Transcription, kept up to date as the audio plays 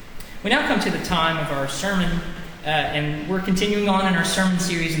We now come to the time of our sermon, and we're continuing on in our sermon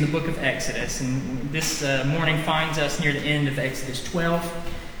series in the book of Exodus. And this morning finds us near the end of Exodus 12.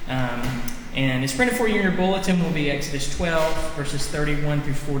 And it's printed for you in your bulletin will be Exodus 12, verses 31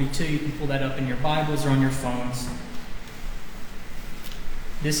 through 42. You can pull that up in your Bibles or on your phones.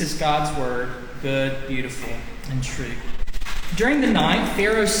 This is God's word, good, beautiful, and true. During the night,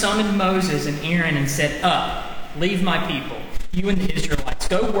 Pharaoh summoned Moses and Aaron and said, "Up, leave my people, you and the Israelites.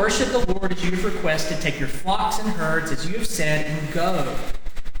 Go worship the Lord as you have requested. Take your flocks and herds as you have said, and go.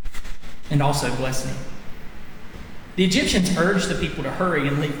 And also bless me." The Egyptians urged the people to hurry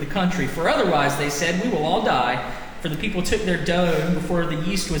and leave the country, for otherwise, they said, "We will all die." For the people took their dough before the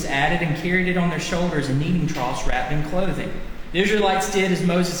yeast was added and carried it on their shoulders in kneading troughs wrapped in clothing. The Israelites did as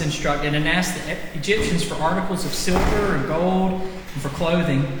Moses instructed and asked the Egyptians for articles of silver and gold and for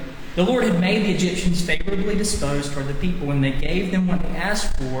clothing. The Lord had made the Egyptians favorably disposed toward the people, and they gave them what they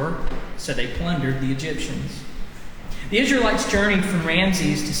asked for, so they plundered the Egyptians. The Israelites journeyed from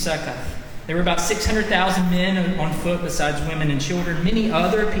Ramses to Succoth. There were about 600,000 men on foot besides women and children. Many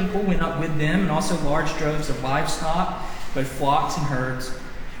other people went up with them, and also large droves of livestock, both flocks and herds.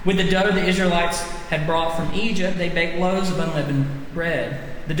 With the dough the Israelites had brought from Egypt, they baked loaves of unleavened bread.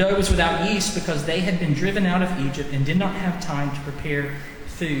 The dough was without yeast because they had been driven out of Egypt and did not have time to prepare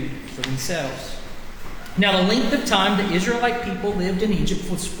food for themselves. Now the length of time the Israelite people lived in Egypt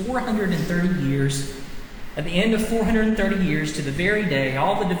was 430 years. At the end of 430 years, to the very day,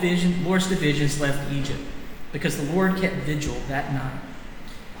 all the Lord's divisions left Egypt, because the Lord kept vigil that night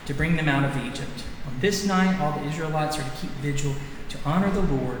to bring them out of Egypt. On this night, all the Israelites are to keep vigil to honor the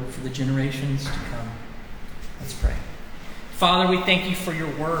Lord for the generations to come. Let's pray. Father, we thank you for your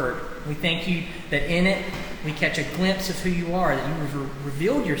word. We thank you that in it we catch a glimpse of who you are, that you have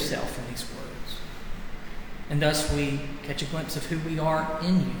revealed yourself in these words. And thus we catch a glimpse of who we are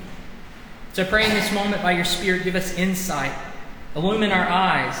in you. So I pray in this moment by your Spirit, give us insight, illumine our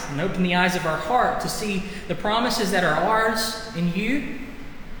eyes, and open the eyes of our heart to see the promises that are ours in you,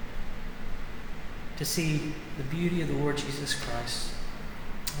 to see the beauty of the Lord Jesus Christ.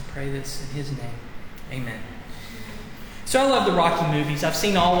 I pray this in his name. Amen. So I love the Rocky movies. I've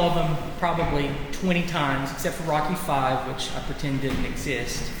seen all of them probably 20 times, except for Rocky V, which I pretend didn't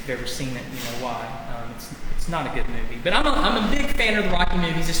exist. If you've ever seen it, you know why. It's not a good movie. But I'm a big fan of the Rocky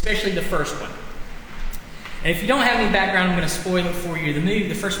movies, especially the first one. And if you don't have any background, I'm going to spoil it for you.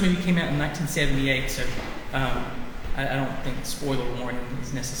 The first movie came out in 1978, so I don't think spoiler warning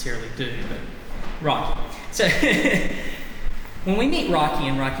is necessarily due, but Rocky. So when we meet Rocky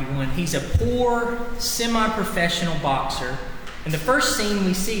in Rocky 1, he's a poor, semi-professional boxer. And the first scene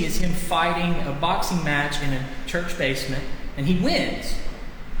we see is him fighting a boxing match in a church basement, and he wins.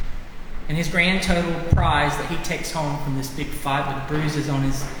 And his grand total prize that he takes home from this big fight with bruises on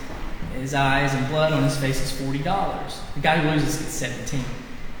his eyes and blood on his face is $40. The guy who loses gets 17.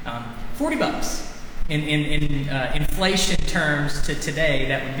 $40. In inflation terms to today,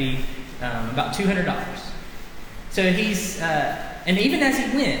 that would be about $200. So and even as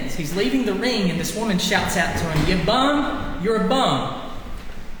he wins, he's leaving the ring, and this woman shouts out to him, "You bum, you're a bum."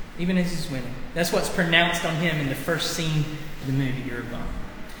 Even as he's winning. That's what's pronounced on him in the first scene of the movie, "You're a bum."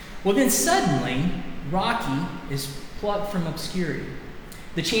 Well, then suddenly, Rocky is plucked from obscurity.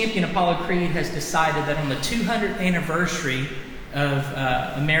 The champion, Apollo Creed, has decided that on the 200th anniversary of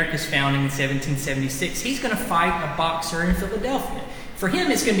America's founding in 1776, he's going to fight a boxer in Philadelphia. For him,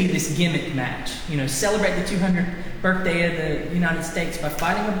 it's going to be this gimmick match. Celebrate the 200th birthday of the United States by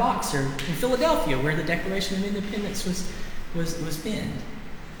fighting a boxer in Philadelphia, where the Declaration of Independence was penned.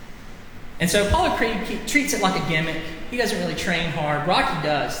 And so Apollo Creed treats it like a gimmick. He doesn't really train hard. Rocky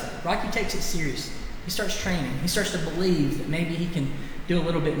does, though. Rocky takes it seriously. He starts training. He starts to believe that maybe he can do a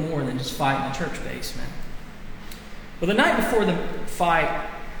little bit more than just fight in a church basement. Well, the night before the fight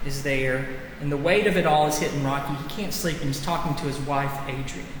is there, and the weight of it all is hitting Rocky. He can't sleep, and he's talking to his wife,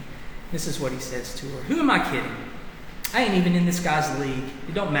 Adrian. This is what he says to her. "Who am I kidding? I ain't even in this guy's league.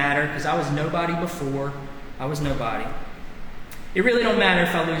 It don't matter, because I was nobody before. I was nobody. It really don't matter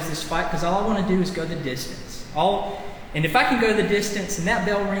if I lose this fight, because all I want to do is go the distance. And if I can go the distance and that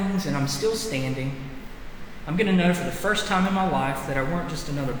bell rings and I'm still standing, I'm going to know for the first time in my life that I weren't just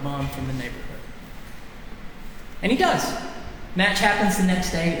another bum from the neighborhood." And he does. Match happens the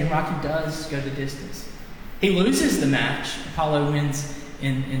next day, and Rocky does go the distance. He loses the match. Apollo wins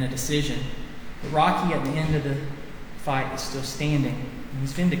in a decision. But Rocky, at the end of the fight, is still standing, and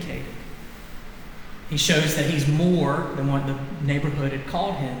he's vindicated. He shows that he's more than what the neighborhood had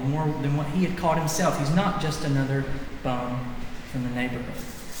called him, more than what he had called himself. He's not just another bum from the neighborhood.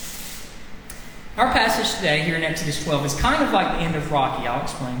 Our passage today here in Exodus 12 is kind of like the end of Rocky. I'll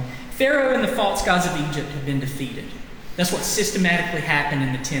explain. Pharaoh and the false gods of Egypt have been defeated. That's what systematically happened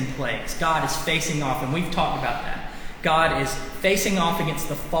in the 10 plagues. God is facing off, and we've talked about that. God is facing off against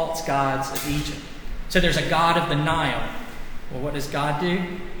the false gods of Egypt. So there's a god of the Nile. Well, what does God do?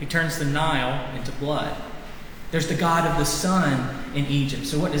 He turns the Nile into blood. There's the god of the sun in Egypt.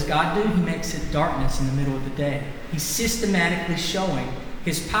 So what does God do? He makes it darkness in the middle of the day. He's systematically showing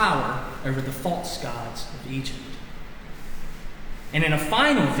his power over the false gods of Egypt. And in a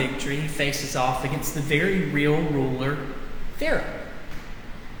final victory, he faces off against the very real ruler, Pharaoh.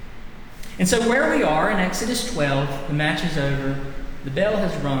 And so where we are in Exodus 12, the match is over, the bell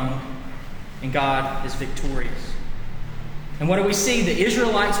has rung, and God is victorious. And what do we see? The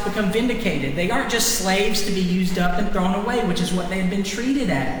Israelites become vindicated. They aren't just slaves to be used up and thrown away, which is what they had been treated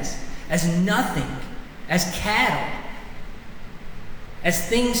as nothing, as cattle, as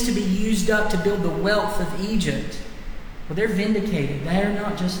things to be used up to build the wealth of Egypt. Well, they're vindicated. They are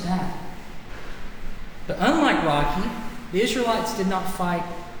not just that. But unlike Rocky, the Israelites did not fight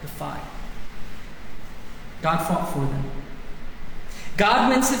the fight. God fought for them. God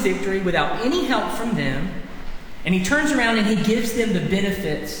wins the victory without any help from them, and he turns around and he gives them the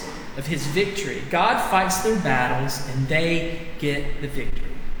benefits of his victory. God fights their battles, and they get the victory.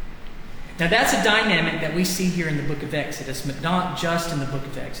 Now, that's a dynamic that we see here in the book of Exodus, but not just in the book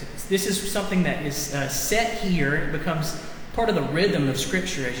of Exodus. This is something that is set here. It becomes part of the rhythm of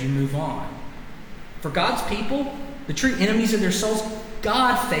Scripture as you move on. For God's people, the true enemies of their souls,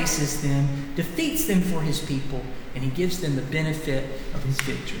 God faces them, defeats them for his people, and he gives them the benefit of his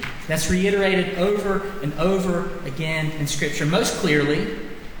victory. That's reiterated over and over again in Scripture. Most clearly,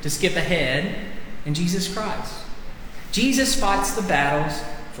 to skip ahead, in Jesus Christ. Jesus fights the battles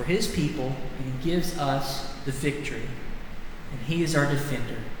for his people, and he gives us the victory. And he is our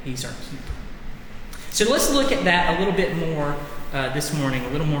defender. He's our keeper. So let's look at that a little bit more this morning, a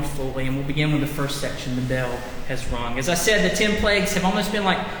little more fully, and we'll begin with the first section, the bell has rung. As I said, the 10 plagues have almost been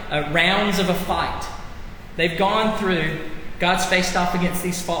like rounds of a fight. They've gone through, God's faced off against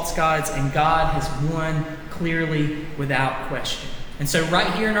these false gods, and God has won clearly without question. And so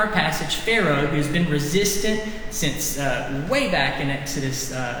right here in our passage, Pharaoh, who's been resistant since way back in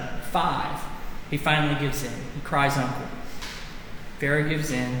Exodus 5, he finally gives in. He cries uncle. Pharaoh gives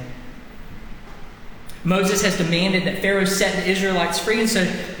in. Moses has demanded that Pharaoh set the Israelites free, and so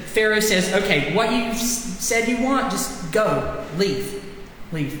Pharaoh says, okay, what you said you want, just go, leave.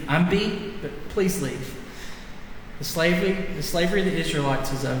 I'm beat, but please leave. The slavery of the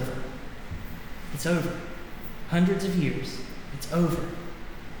Israelites is over. It's over. Hundreds of years. It's over.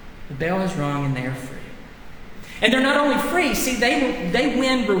 The bell has rung and they are free. And they're not only free, see, they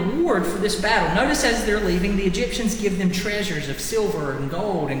win reward for this battle. Notice as they're leaving, the Egyptians give them treasures of silver and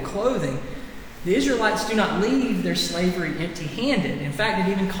gold and clothing. The Israelites do not leave their slavery empty-handed. In fact,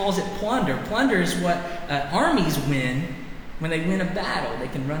 it even calls it plunder. Plunder is what armies win when they win a battle. They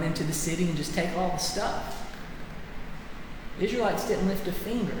can run into the city and just take all the stuff. The Israelites didn't lift a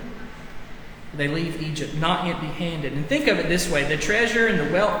finger. They leave Egypt not empty-handed. And think of it this way. The treasure and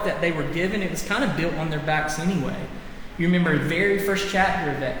the wealth that they were given, it was kind of built on their backs anyway. You remember the very first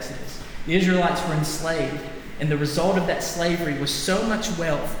chapter of Exodus. The Israelites were enslaved. And the result of that slavery was so much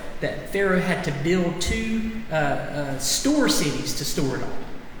wealth that Pharaoh had to build 2 store cities to store it all.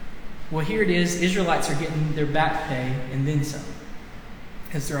 Well, here it is. Israelites are getting their back pay and then some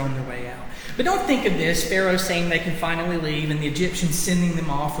as they're on their way out. But don't think of this, Pharaoh saying they can finally leave and the Egyptians sending them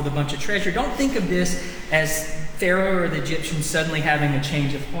off with a bunch of treasure. Don't think of this as Pharaoh or the Egyptians suddenly having a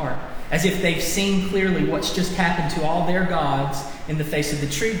change of heart, as if they've seen clearly what's just happened to all their gods in the face of the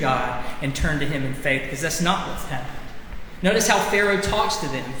true God and turned to him in faith, because that's not what's happened. Notice how Pharaoh talks to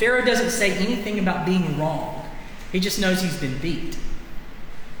them. Pharaoh doesn't say anything about being wrong. He just knows he's been beat.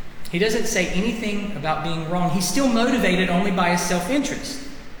 He doesn't say anything about being wrong. He's still motivated only by his self-interest.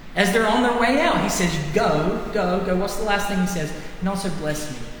 As they're on their way out, he says, go. What's the last thing he says? And also bless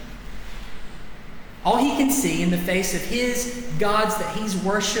me. All he can see in the face of his gods that he's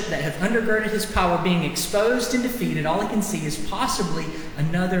worshipped, that have undergirded his power, being exposed and defeated, all he can see is possibly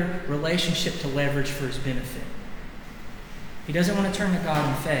another relationship to leverage for his benefit. He doesn't want to turn to God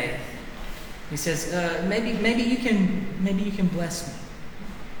in faith. He says, maybe you can bless me.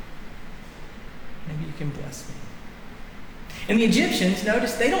 Maybe you can bless me. And the Egyptians,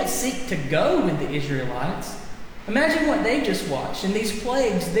 notice, they don't seek to go with the Israelites. Imagine what they just watched. In these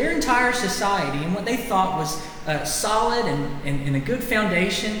plagues, their entire society and what they thought was solid and a good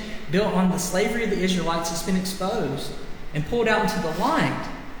foundation built on the slavery of the Israelites has been exposed and pulled out into the light.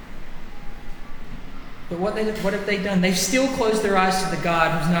 But what have they done? They've still closed their eyes to the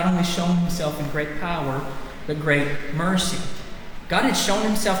God who's not only shown himself in great power, but great mercy. God had shown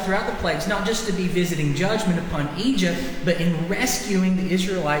himself throughout the plagues, not just to be visiting judgment upon Egypt, but in rescuing the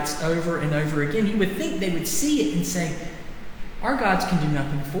Israelites over and over again. You would think they would see it and say, our gods can do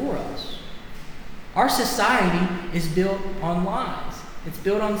nothing for us. Our society is built on lies. It's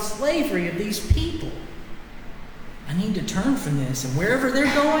built on slavery of these people. I need to turn from this, and wherever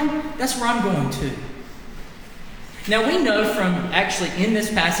they're going, that's where I'm going to. Now, we know from actually in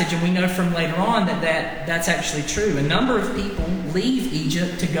this passage, and we know from later on that's actually true. A number of people leave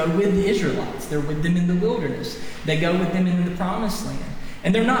Egypt to go with the Israelites. They're with them in the wilderness. They go with them into the promised land.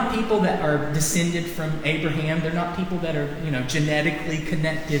 And they're not people that are descended from Abraham. They're not people that are, genetically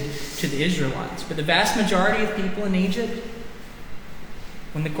connected to the Israelites. But the vast majority of people in Egypt,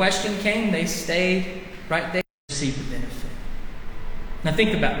 when the question came, they stayed right there to receive the benefit. Now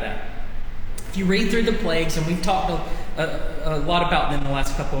think about that. If you read through the plagues, and we've talked a lot about them in the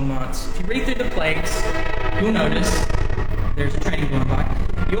last couple of months. If you read through the plagues, you'll notice, there's a train going by,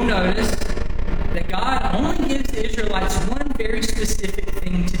 you'll notice that God only gives the Israelites one very specific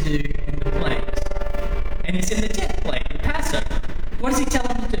thing to do in the plagues. And it's in the 10th plague, the Passover. What does he tell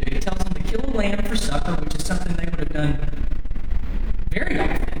them to do? He tells them to kill a lamb for supper, which is something they would have done very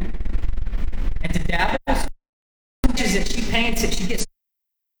often. And to dabble images that she paints, that she gets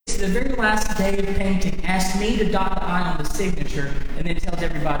to the very last day of painting, asks me to dot the I on the signature, and then tells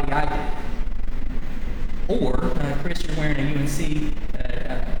everybody I did. Or, Chris, you're wearing a UNC,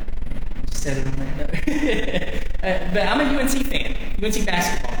 said it on there. But I'm a UNC fan. UNC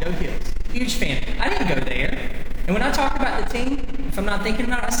basketball, go Hills. Huge fan. I didn't go there. And when I talk about the team, if I'm not thinking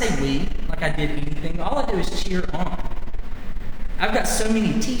about it, I say we, like I did anything. All I do is cheer on. I've got so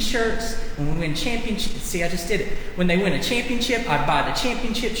many t-shirts. When we win championships, see, I just did it. When they win a championship, I buy the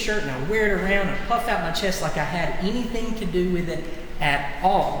championship shirt and I wear it around and puff out my chest like I had anything to do with it at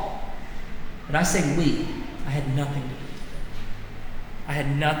all. But I say we. I had nothing to do with it. I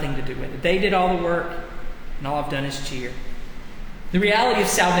had nothing to do with it. They did all the work, and all I've done is cheer. The reality of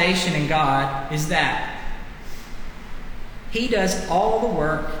salvation in God is that He does all the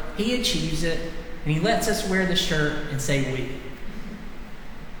work, He achieves it, and He lets us wear the shirt and say we.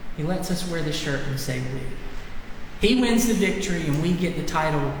 He lets us wear the shirt and say we. He wins the victory, and we get the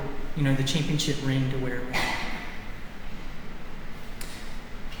title, the championship ring to wear around.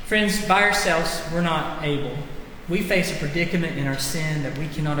 Friends, by ourselves, we're not able. We face a predicament in our sin that we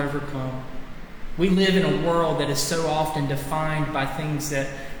cannot overcome. We live in a world that is so often defined by things that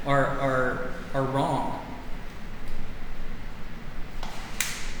are wrong.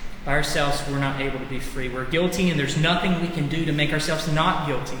 By ourselves, we're not able to be free. We're guilty, and there's nothing we can do to make ourselves not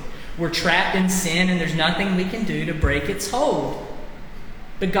guilty. We're trapped in sin, and there's nothing we can do to break its hold.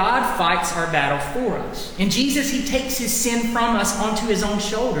 But God fights our battle for us. In Jesus, He takes His sin from us onto His own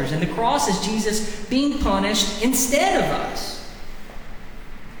shoulders. And the cross is Jesus being punished instead of us.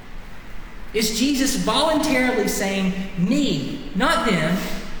 Is Jesus voluntarily saying, me, not them,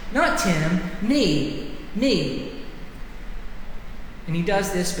 not Tim, me. And He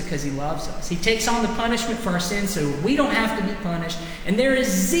does this because He loves us. He takes on the punishment for our sins so we don't have to be punished. And there is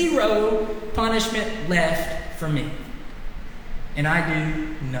zero punishment left for me. And I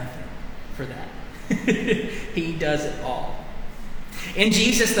do nothing for that. He does it all. In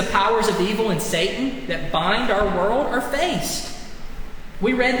Jesus, the powers of evil and Satan that bind our world are faced.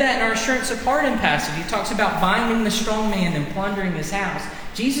 We read that in our Assurance of Pardon passage. He talks about binding the strong man and plundering his house.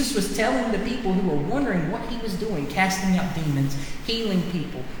 Jesus was telling the people who were wondering what He was doing, casting out demons, healing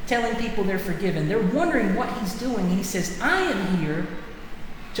people, telling people they're forgiven. They're wondering what He's doing. And He says, I am here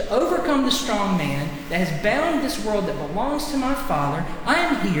to overcome the strong man that has bound this world that belongs to my Father. I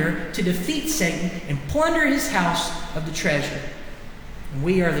am here to defeat Satan and plunder his house of the treasure. And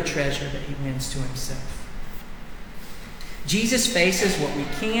we are the treasure that He wins to Himself. Jesus faces what we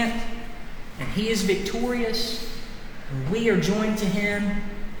can't, and He is victorious, and we are joined to Him,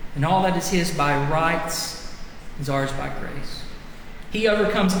 and all that is His by rights is ours by grace. He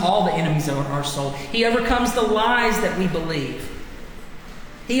overcomes all the enemies of our soul. He overcomes the lies that we believe.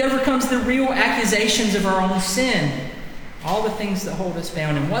 He overcomes the real accusations of our own sin. All the things that hold us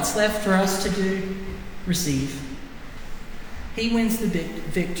bound. And what's left for us to do? Receive. He wins the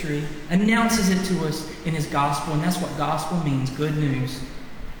victory, announces it to us in His gospel, and that's what gospel means, good news.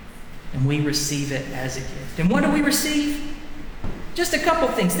 And we receive it as a gift. And what do we receive? Just a couple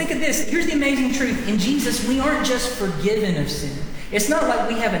things. Think of this. Here's the amazing truth. In Jesus, we aren't just forgiven of sin. It's not like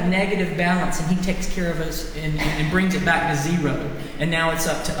we have a negative balance and He takes care of us and brings it back to zero. And now it's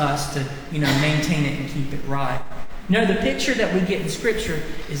up to us to, maintain it and keep it right. No, the picture that we get in Scripture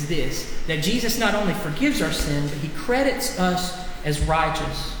is this. That Jesus not only forgives our sin, but He credits us as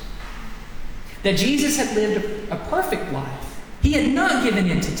righteous. That Jesus had lived a perfect life. He had not given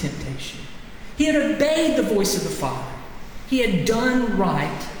in to temptation. He had obeyed the voice of the Father. He had done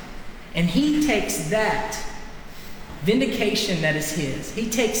right. And he takes that vindication that is his. He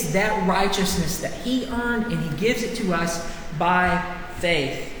takes that righteousness that he earned and he gives it to us by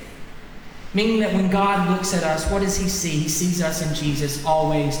faith. Meaning that when God looks at us, what does he see? He sees us in Jesus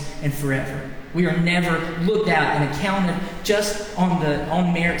always and forever. We are never looked at and accounted just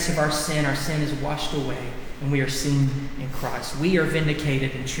on merits of our sin. Our sin is washed away and we are seen in Christ. We are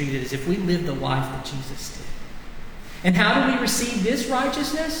vindicated and treated as if we lived the life that Jesus did. And how do we receive this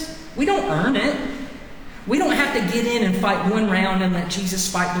righteousness? We don't earn it. We don't have to get in and fight one round and let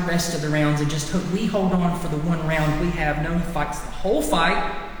Jesus fight the rest of the rounds and just hope we hold on for the one round we have. No, he fights the whole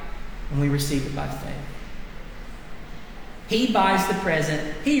fight and we receive it by faith. He buys the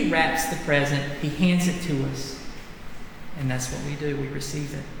present. He wraps the present. He hands it to us. And that's what we do. We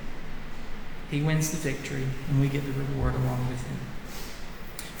receive it. He wins the victory and we get the reward along with him.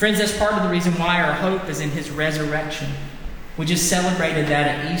 Friends, that's part of the reason why our hope is in his resurrection. We just celebrated that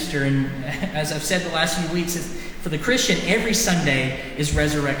at Easter, and as I've said the last few weeks, for the Christian, every Sunday is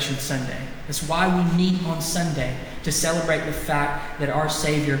Resurrection Sunday. That's why we meet on Sunday, to celebrate the fact that our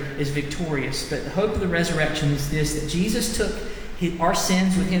Savior is victorious. But the hope of the resurrection is this, that Jesus took our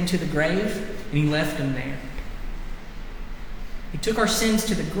sins with him to the grave, and he left them there. He took our sins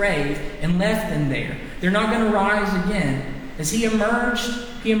to the grave and left them there. They're not going to rise again. As he emerged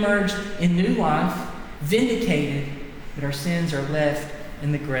in new life, vindicated, but our sins are left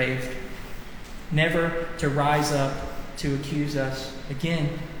in the grave, never to rise up to accuse us again.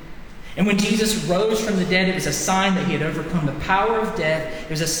 And when Jesus rose from the dead, it was a sign that he had overcome the power of death. It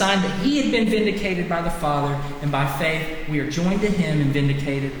was a sign that he had been vindicated by the Father, and by faith we are joined to him and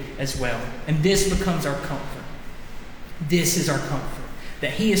vindicated as well. And this becomes our comfort. This is our comfort,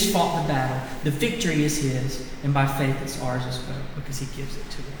 that he has fought the battle. The victory is his, and by faith it's ours as well, because he gives it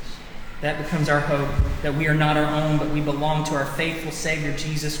to us. That becomes our hope, that we are not our own, but we belong to our faithful Savior,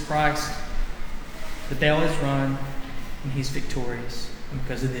 Jesus Christ. The bell is rung, and he's victorious. And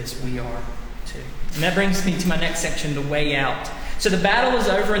because of this, we are too. And that brings me to my next section, the way out. So the battle is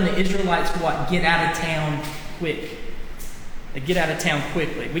over, and the Israelites, get out of town quick. They get out of town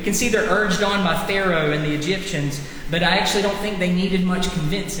quickly. We can see they're urged on by Pharaoh and the Egyptians, but I actually don't think they needed much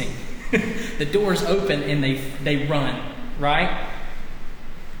convincing. The doors open, and they run, right?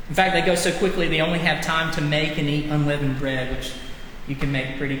 In fact, they go so quickly they only have time to make and eat unleavened bread, which you can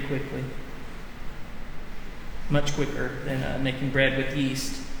make pretty quickly. Much quicker than making bread with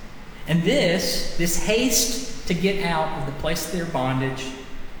yeast. And this haste to get out of the place of their bondage,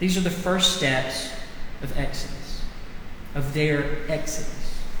 these are the first steps of Exodus, of their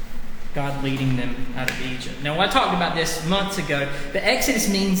Exodus. God leading them out of Egypt. Now, I talked about this months ago, but Exodus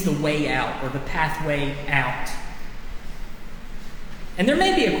means the way out, or the pathway out. And there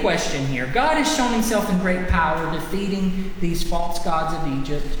may be a question here. God has shown himself in great power, defeating these false gods of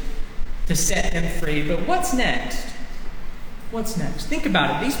Egypt to set them free. But what's next? What's next? Think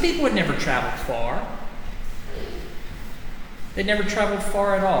about it. These people had never traveled far. They'd never traveled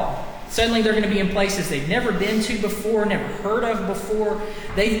far at all. Suddenly they're going to be in places they've never been to before, never heard of before.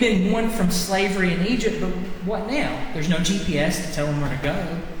 They've been won from slavery in Egypt, but what now? There's no GPS to tell them where to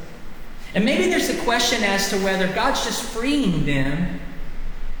go. And maybe there's a question as to whether God's just freeing them,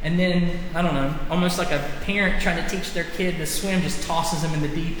 and then, I don't know, almost like a parent trying to teach their kid to swim, just tosses them in the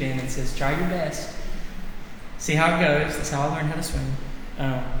deep end and says, try your best. See how it goes. That's how I learned how to swim.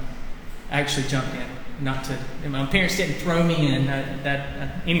 I actually jumped in. Not to, my parents didn't throw me in.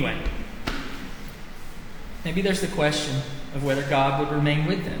 Anyway, maybe there's the question of whether God would remain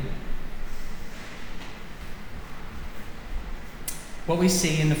with them. What we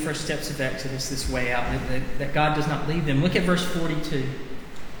see in the first steps of Exodus, this way out, that God does not leave them. Look at verse 42.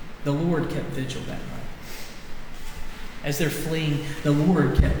 The Lord kept vigil that night. As they're fleeing, the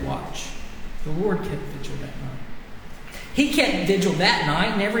Lord kept watch. The Lord kept vigil that night. He kept vigil that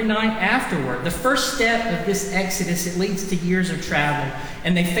night and every night afterward. The first step of this Exodus, it leads to years of travel.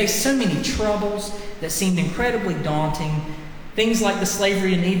 And they faced so many troubles that seemed incredibly daunting. Things like the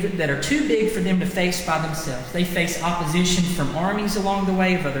slavery in Egypt that are too big for them to face by themselves. They face opposition from armies along the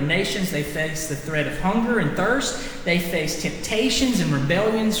way of other nations. They face the threat of hunger and thirst. They face temptations and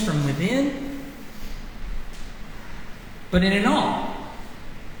rebellions from within. But in all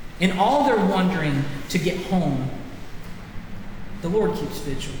their wandering to get home, the Lord keeps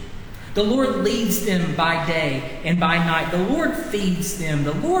vigil. The Lord leads them by day and by night. The Lord feeds them.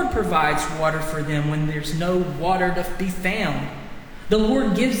 The Lord provides water for them when there's no water to be found. The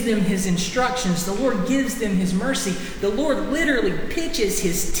Lord gives them his instructions. The Lord gives them his mercy. The Lord literally pitches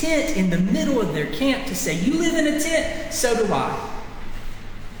his tent in the middle of their camp to say, you live in a tent, so do I.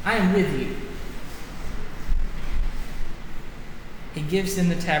 I am with you. He gives them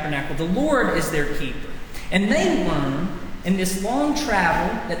the tabernacle. The Lord is their keeper. And they learn in this long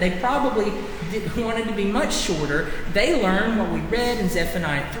travel that they probably wanted to be much shorter, they learn what we read in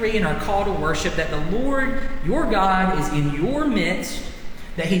Zephaniah 3 in our call to worship, that the Lord, your God, is in your midst,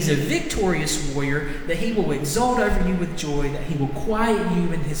 that he's a victorious warrior, that he will exult over you with joy, that he will quiet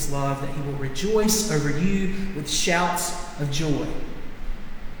you in his love, that he will rejoice over you with shouts of joy.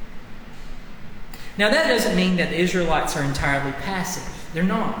 Now that doesn't mean that the Israelites are entirely passive. They're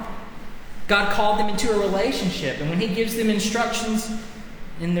not. God called them into a relationship, and when he gives them instructions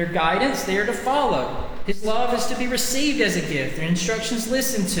in their guidance, they are to follow. His love is to be received as a gift, their instructions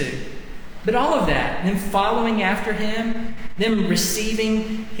listened to. But all of that, them following after him, them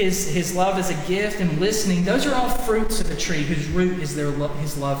receiving his love as a gift and listening, those are all fruits of a tree whose root is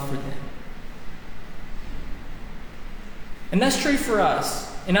his love for them. And that's true for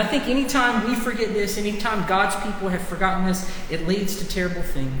us. And I think anytime we forget this, anytime God's people have forgotten this, it leads to terrible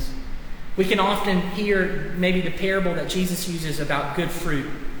things. We can often hear maybe the parable that Jesus uses about good fruit.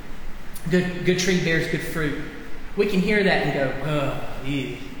 Good tree bears good fruit. We can hear that and go,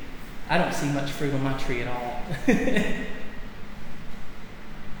 ew, I don't see much fruit on my tree at all.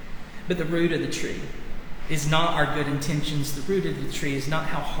 But the root of the tree is not our good intentions. The root of the tree is not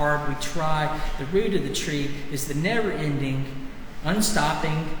how hard we try. The root of the tree is the never-ending,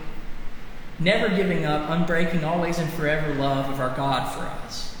 unstopping, never giving up, unbreaking, always and forever love of our God for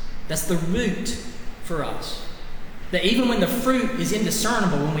us. That's the root for us. That even when the fruit is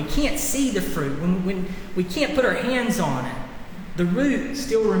indiscernible, when we can't see the fruit, when we can't put our hands on it, the root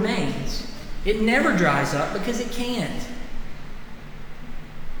still remains. It never dries up because it can't.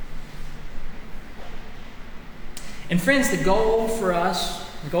 And friends, the goal for us,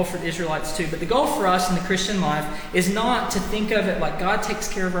 the goal for the Israelites too, but the goal for us in the Christian life is not to think of it like God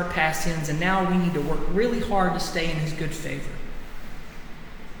takes care of our past sins and now we need to work really hard to stay in his good favor.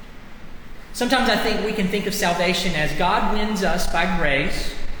 Sometimes I think we can think of salvation as God wins us by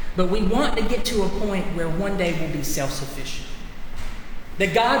grace, but we want to get to a point where one day we'll be self-sufficient.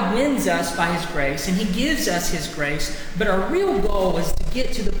 That God wins us by his grace, and he gives us his grace, but our real goal is to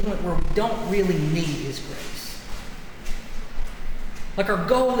get to the point where we don't really need his grace. Like our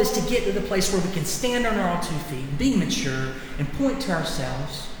goal is to get to the place where we can stand on our own 2 feet and be mature and point to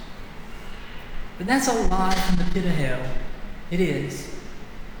ourselves. But that's a lie from the pit of hell. It is.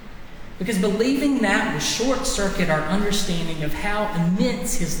 Because believing that will short-circuit our understanding of how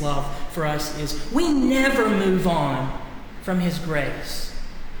immense his love for us is. We never move on from his grace.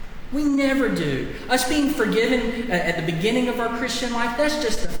 We never do. Us being forgiven at the beginning of our Christian life, that's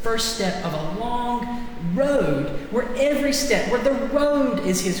just the first step of a long road where every step, where the road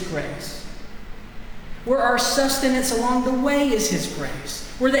is his grace. Where our sustenance along the way is his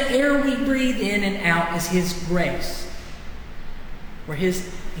grace. Where the air we breathe in and out is his grace. Where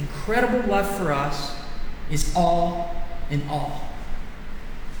his incredible love for us is all in all.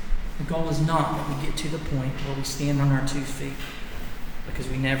 The goal is not that we get to the point where we stand on our 2 feet, because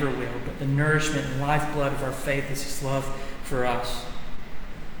we never will, but the nourishment and lifeblood of our faith is his love for us.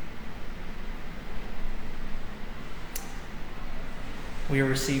 We are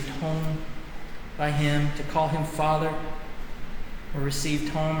received home by him to call him Father. We're received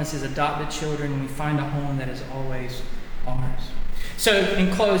home as his adopted children, and we find a home that is always ours. So,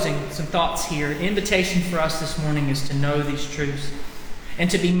 in closing, some thoughts here. The invitation for us this morning is to know these truths and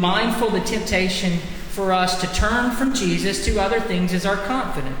to be mindful of the temptation for us to turn from Jesus to other things as our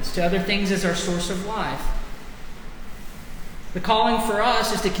confidence, to other things as our source of life. The calling for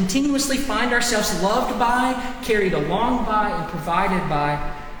us is to continuously find ourselves loved by, carried along by, and provided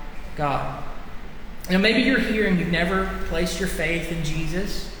by God. Now, maybe you're here and you've never placed your faith in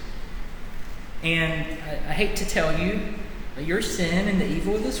Jesus. And I hate to tell you, but your sin and the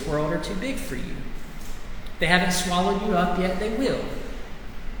evil of this world are too big for you. They haven't swallowed you up yet, they will.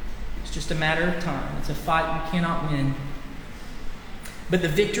 It's just a matter of time. It's a fight you cannot win. But the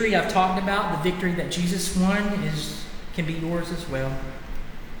victory I've talked about, the victory that Jesus won, can be yours as well.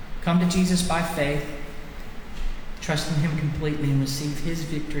 Come to Jesus by faith, trust in him completely, and receive his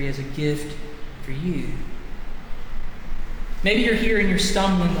victory as a gift for you. Maybe you're here and you're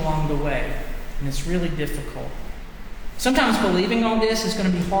stumbling along the way, and it's really difficult. Sometimes believing all this is going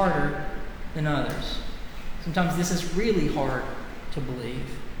to be harder than others. Sometimes this is really hard to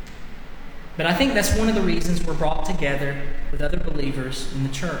believe. But I think that's one of the reasons we're brought together with other believers in the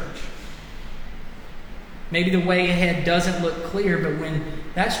church. Maybe the way ahead doesn't look clear, but when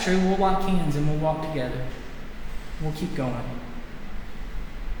that's true, we'll lock hands and we'll walk together. We'll keep going.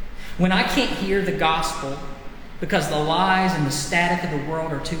 When I can't hear the gospel because the lies and the static of the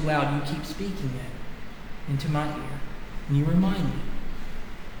world are too loud, you keep speaking it into my ear and you remind me.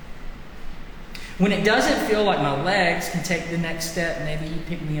 When it doesn't feel like my legs can take the next step, maybe you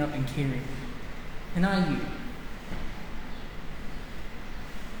pick me up and carry me. And I you.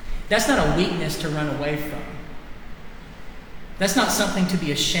 That's not a weakness to run away from. That's not something to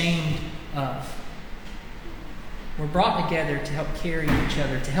be ashamed of. We're brought together to help carry each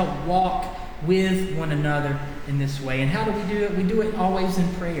other, to help walk with one another in this way. And how do we do it? We do it always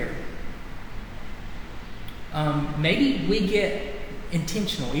in prayer. Maybe we get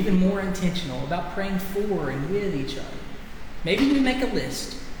intentional, even more intentional, about praying for and with each other. Maybe we make a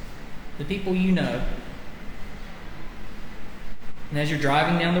list, the people you know. And as you're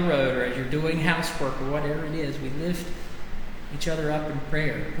driving down the road or as you're doing housework or whatever it is, we lift each other up in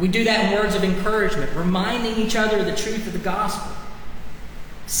prayer. We do that in words of encouragement, reminding each other of the truth of the gospel.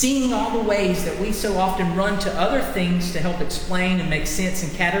 Seeing all the ways that we so often run to other things to help explain and make sense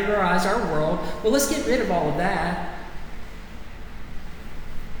and categorize our world. Well, let's get rid of all of that.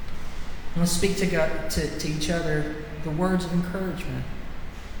 And let's speak to each other the words of encouragement.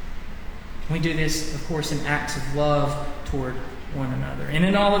 We do this, of course, in acts of love toward one another. And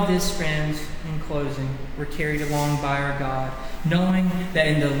in all of this, friends, in closing, we're carried along by our God, knowing that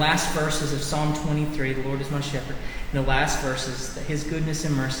in the last verses of Psalm 23, the Lord is my shepherd, in the last verses, that His goodness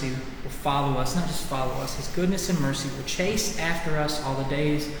and mercy will follow us, not just follow us, His goodness and mercy will chase after us all the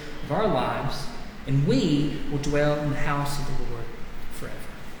days of our lives, and we will dwell in the house of the Lord